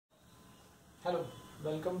Hello,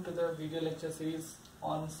 welcome to the video lecture series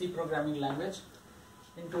on C programming language.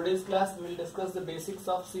 In today's class, we will discuss the basics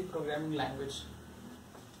of C programming language.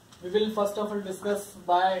 We will first of all discuss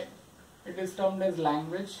why it is termed as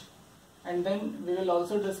language, and then we will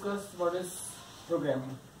also discuss what is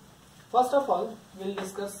programming. First of all, we will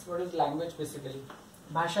discuss what is language basically.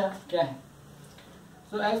 भाषा क्या है?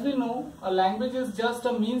 So as we know, a language is just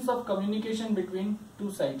a means of communication between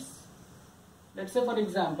two sides. Let's say for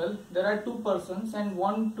example, there are two persons and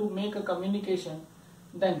want to make a communication,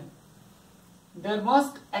 then there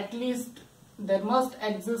must exist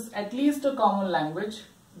at least a common language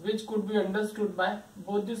which could be understood by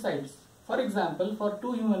both the sides. For example, for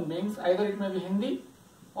two human beings, either it may be Hindi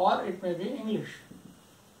or it may be English.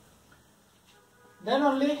 Then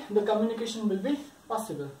only the communication will be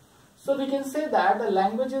possible. So we can say that a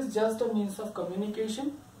language is just a means of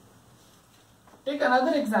communication. Take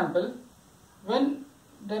another example. When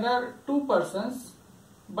there are two persons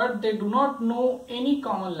but they do not know any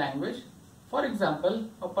common language, for example,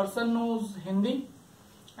 a person knows Hindi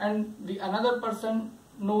and the another person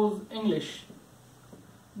knows English,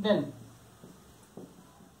 then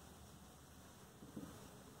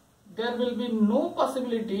there will be no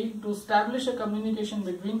possibility to establish a communication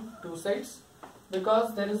between two sides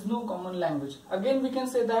because there is no common language. Again, we can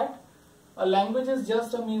say that a language is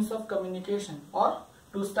just a means of communication, or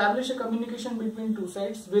to establish a communication between two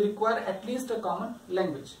sides, we require at least a common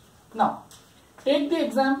language. Now, take the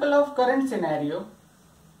example of current scenario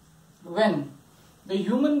when the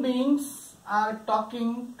human beings are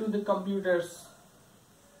talking to the computers.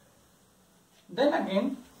 Then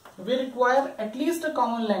again, we require at least a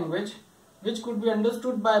common language which could be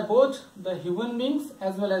understood by both the human beings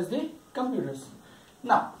as well as the computers.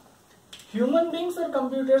 Now, human beings और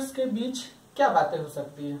computers के बीच क्या बातें हो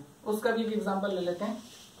सकती है, उसका भी एक एग्जांपल ले लेते हैं.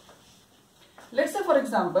 Let's say for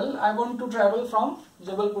example, I want to travel from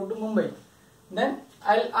Jabalpur to Mumbai. Then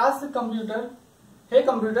I'll ask the computer, hey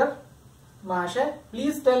computer, Mahashay,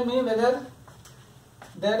 please tell me whether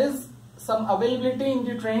there is some availability in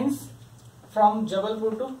the trains from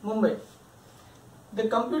Jabalpur to Mumbai. The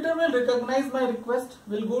computer will recognize my request,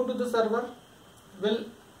 will go to the server, will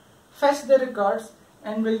fetch the records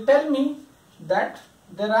and will tell me that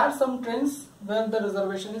there are some trains where the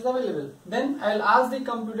reservation is available. Then I'll ask the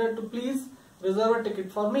computer to please reserve a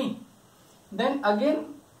ticket for me. Then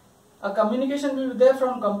again a communication will be there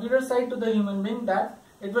from computer side to the human being, that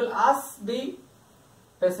it will ask the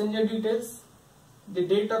passenger details, the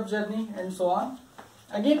date of journey and so on.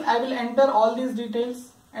 Again I will enter all these details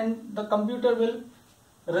and the computer will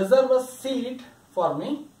reserve a seat for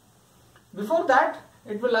me. Before that,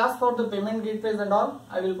 it will ask for the payment gateways and all.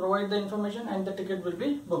 I will provide the information and the ticket will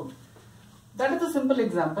be booked. That is a simple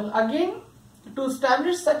example. Again, to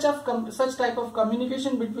establish such type of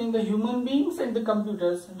communication between the human beings and the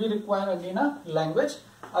computers, we require again a language.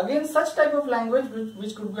 Again, such type of language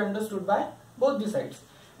which could be understood by both the sides.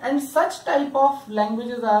 And such type of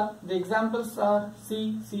languages are, the examples are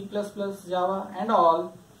C, C++, Java and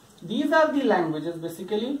all. These are the languages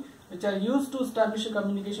basically which are used to establish a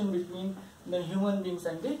communication between the human beings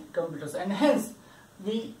and the computers, and hence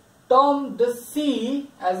we term the C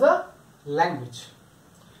as a language.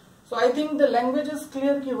 So I think the language is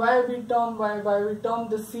clear ki why we term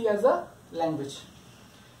the C as a language.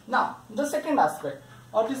 Now the second aspect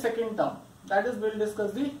or the second term, that is, we will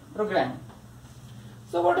discuss the programming.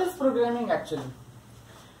 So what is programming actually?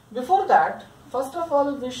 Before that, first of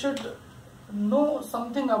all we should know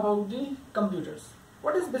something about the computers.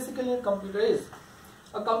 What is basically a computer is?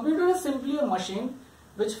 A computer is simply a machine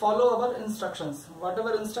which follow our instructions.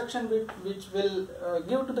 Whatever instruction which will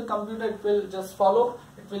give to the computer, it will just follow,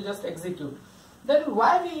 it will just execute. Then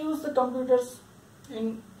why we use the computers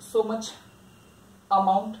in so much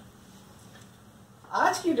amount?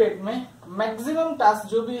 आज की date में maximum task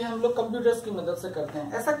जो भी हम लोग computers की मदद से करते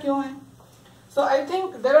हैं, ऐसा क्यों है? So I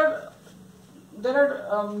think there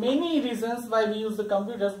are many reasons why we use the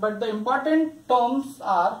computers, but the important terms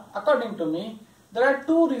are, according to me, there are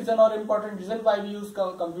two reasons or important reasons why we use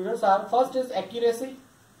computers are, first is accuracy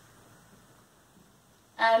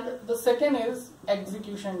and the second is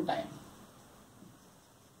execution time.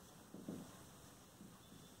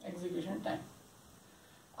 Execution time.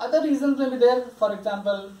 Other reasons may be there, for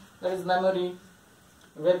example, there is memory,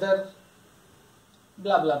 weather,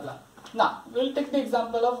 blah blah blah. Now we will take the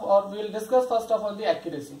example of, or we will discuss first of all the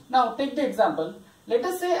accuracy. Now take the example. Let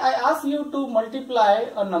us say I ask you to multiply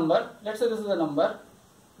a number. Let's say this is a number.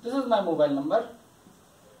 This is my mobile number.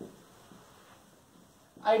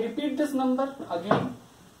 I repeat this number again.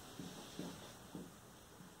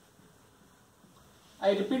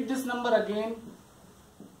 I repeat this number again.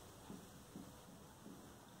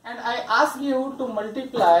 and I ask you to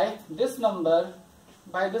multiply this number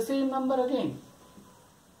by the same number again,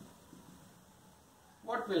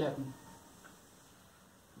 what will happen?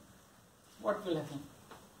 What will happen?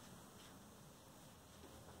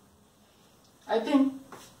 I think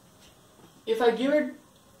if I give it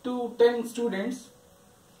to 10 students,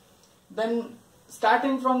 then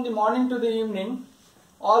starting from the morning to the evening,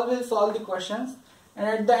 all will solve the questions, and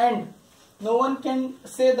at the end no one can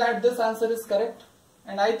say that this answer is correct,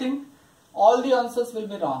 and I think all the answers will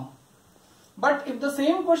be wrong. But if the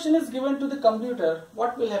same question is given to the computer,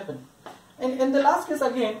 what will happen? In the last case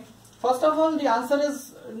again, first of all, the answer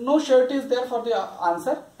is, no surety is there for the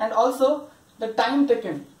answer, and also the time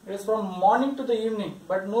taken, it is from morning to the evening,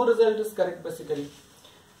 but no result is correct basically.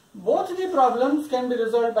 Both the problems can be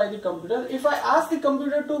resolved by the computer. If I ask the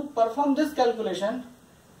computer to perform this calculation,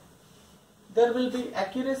 there will be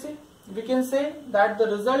accuracy. We can say that the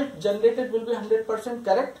result generated will be 100%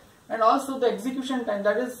 correct, and also the execution time,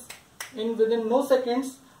 that is within no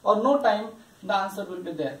seconds or no time, the answer will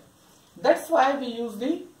be there. That's why we use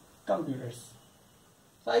the computers.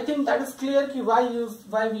 So I think that is clear कि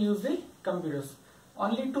why we use the computers.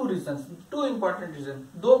 Only two reasons, two important reasons.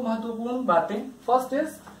 दो महत्वपूर्ण बातें. First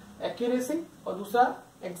is accuracy और दूसरा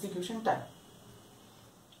execution time.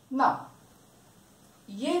 Now,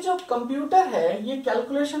 ये जो computer है, ये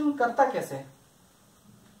कैलकुलेशन करता कैसे?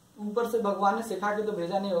 ऊपर से भगवान ने सिखा के तो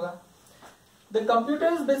भेजा नहीं होगा. The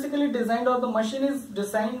computer is basically designed, or the machine is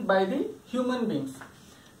designed by the human beings.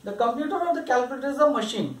 The computer or the calculator is a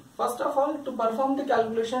machine. First of all, to perform the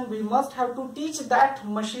calculation, we must have to teach that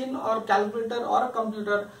machine or calculator or a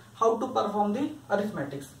computer how to perform the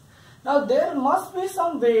arithmetics. Now, there must be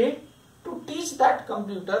some way to teach that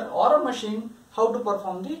computer or a machine how to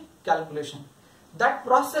perform the calculation. That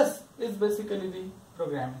process is basically the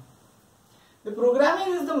programming. The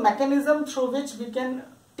programming is the mechanism through which we can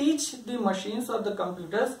teach the machines or the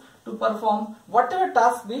computers to perform whatever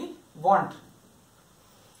task we want.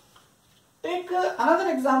 Take another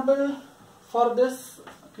example for this,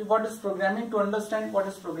 what is programming, to understand what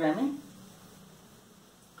is programming.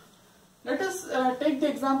 Let us take the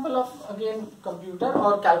example of, again, computer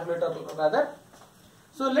or calculator rather.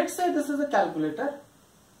 So let's say this is a calculator.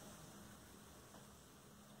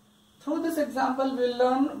 Through this example, we'll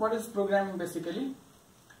learn what is programming basically.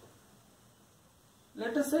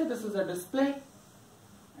 Let us say this is a display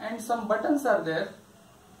and some buttons are there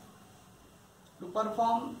to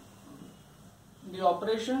perform the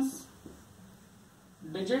operations,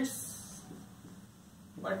 digits,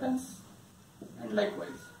 buttons, and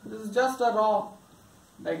likewise. This is just a raw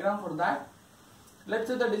diagram for that. Let's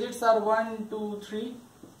say the digits are 1, 2, 3,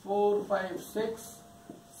 4, 5, 6,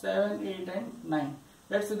 7, 8 and 9.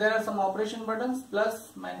 Let's say there are some operation buttons, plus,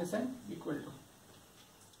 minus and equal to.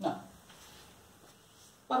 Now,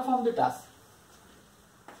 perform the task.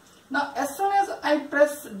 Now, as soon as I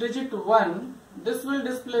press digit 1, this will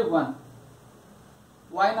display 1.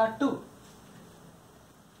 Why not 2?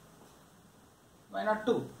 Why not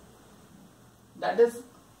 2? That is,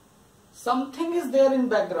 something is there in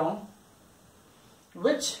background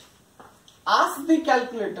which asks the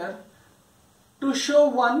calculator to show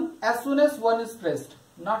 1 as soon as 1 is pressed,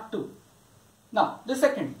 not 2. Now, the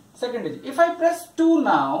second digit. If I press 2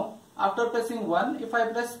 now, after pressing 1, if I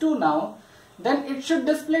press 2 now, then it should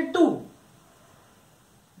display 2.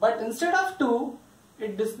 But instead of 2,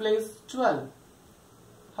 it displays 12.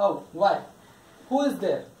 How? Why? Who is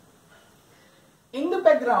there? In the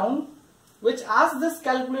background, which asks this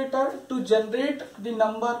calculator to generate the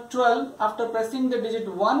number 12 after pressing the digit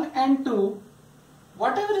 1 and 2,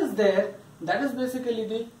 whatever is there, that is basically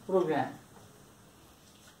the program.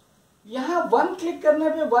 यहाँ 1 click करने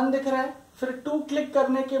पे 1 दिख रहा है, फिर 2 click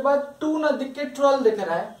करने के बाद 2 ना दिख के 12 दिख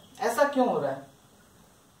रहा है. ऐसा क्यों हो रहा है?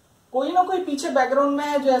 कोई ना कोई पीछे बैकग्राउंड में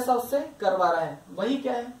है जो ऐसा उससे करवा रहा है. वही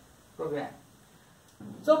क्या है? Programme.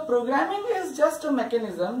 So programming is just a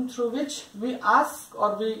mechanism through which we ask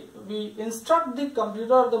or we instruct the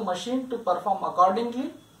computer or the machine to perform accordingly.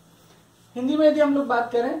 Hindi में यदि हम लोग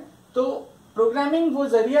बात करें तो प्रोग्रामिंग वो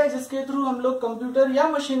जरिया है जिसके थ्रू हम लोग कंप्यूटर या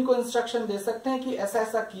मशीन को इंस्ट्रक्शन दे सकते हैं कि ऐसा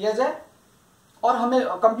ऐसा किया जाए, और हमें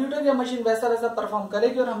कंप्यूटर या मशीन वैसा वैसा परफॉर्म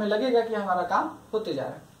करेगी और हमें लगेगा कि हमारा काम होते जा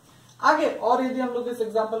रहा है. आगे और यदि हम लोग इस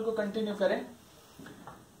एग्जांपल को कंटिन्यू करें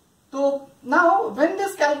तो now when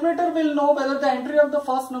this calculator will know whether the entry of the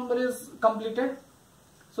first number is completed.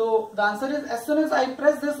 So the answer is, as soon as I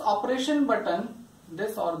press this operation button,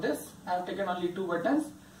 this or this, I have taken only 2 buttons,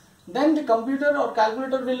 then the computer or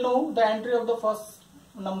calculator will know the entry of the first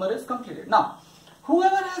number is completed. Now,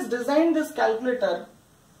 whoever has designed this calculator,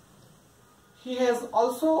 he has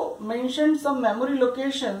also mentioned some memory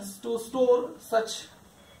locations to store such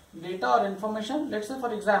data or information. Let's say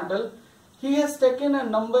for example, he has taken a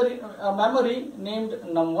memory named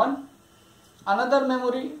num1, another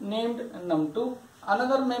memory named num2,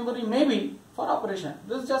 another memory maybe for operation.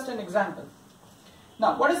 This is just an example.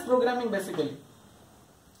 Now what is programming basically?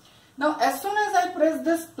 Now as soon as I press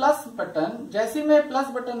this plus button, जैसे मैं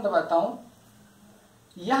plus button दबाता हूँ,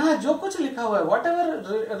 यहाँ जो कुछ लिखा हुआ है,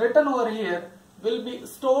 whatever written over here will be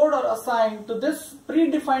stored or assigned to this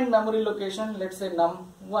predefined memory location. Let's say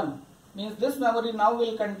num1 means this memory now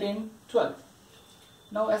will contain 12.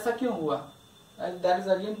 Now ऐसा क्यों हुआ? That is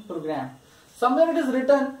again program. Somewhere it is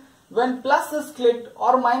written when plus is clicked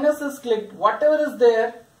or minus is clicked, whatever is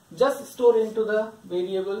there, just store into the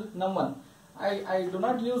variable num1. I do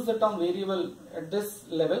not use the term variable at this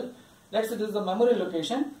level. Let's say this is the memory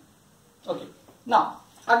location. Okay. Now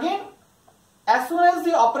again, as soon as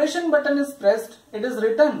the operation button is pressed, it is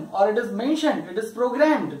written or it is mentioned, it is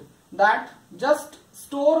programmed that just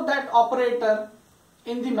store that operator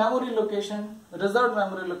in the memory location, reserved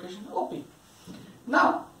memory location OP.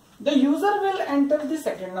 Now the user will enter the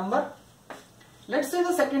second number. Let's say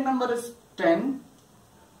the second number is 10.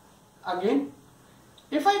 Again,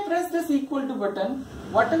 if I press this equal to button,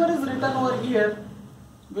 whatever is written over here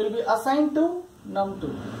will be assigned to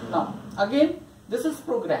num2. Now again, this is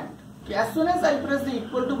programmed. Okay, as soon as I press the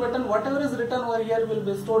equal to button, whatever is written over here will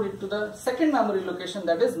be stored into the second memory location,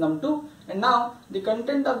 that is num2, and now the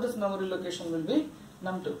content of this memory location will be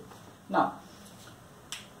num2. Now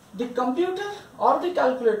the computer or the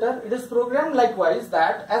calculator, it is programmed likewise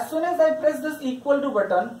that as soon as I press this equal to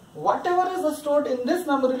button, whatever is stored in this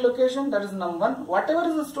memory location, that is num1,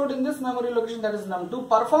 whatever is stored in this memory location, that is num2,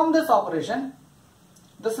 perform this operation.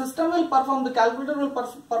 The system will perform, the calculator will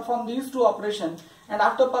perform these two operations, and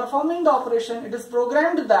after performing the operation, it is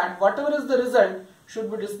programmed that whatever is the result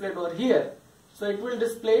should be displayed over here. So it will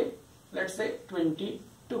display, let's say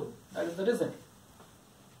 22, that is the result.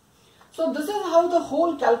 So this is how the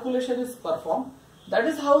whole calculation is performed. That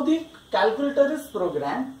is how the calculator is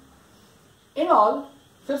programmed. In all,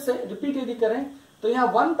 फिर से repeat यदि करें तो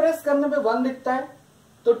यहाँ 1 press करने पे 1 दिखता है,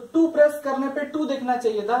 तो 2 प्रेस करने पे 2 दिखना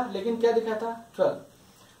चाहिए था, लेकिन क्या दिखा था 12.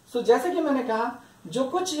 So जैसे कि मैंने कहा, जो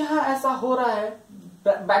कुछ यहाँ ऐसा हो रहा है,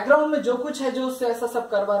 बैकग्राउंड में जो कुछ है जो उससे ऐसा सब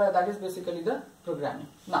करवा रहा है, that is basically the programming.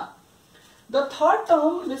 Now the third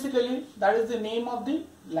term basically, that is the name of the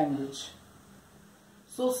language.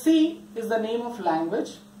 So C is the name of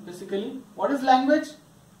language. Basically, what is language?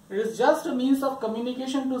 It is just a means of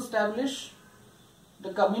communication to establish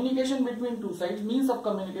the communication between two sides, means of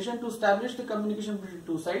communication to establish the communication between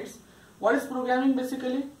two sides. What is programming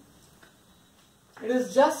basically? It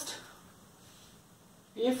is just,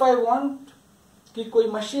 if I want कि कोई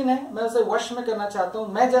machine है, मैं उसे वश में करना चाहता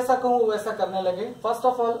हूँ, मैं जैसा कहूँ वैसा करने लगे, first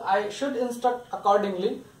of all I should instruct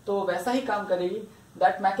accordingly, तो वैसा ही काम करेगी.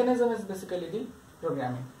 That mechanism is basically the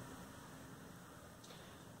programming.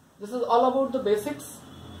 This is all about the basics.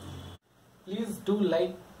 Please do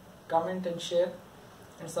like, comment and share,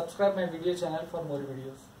 and subscribe my video channel for more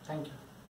videos. Thank you.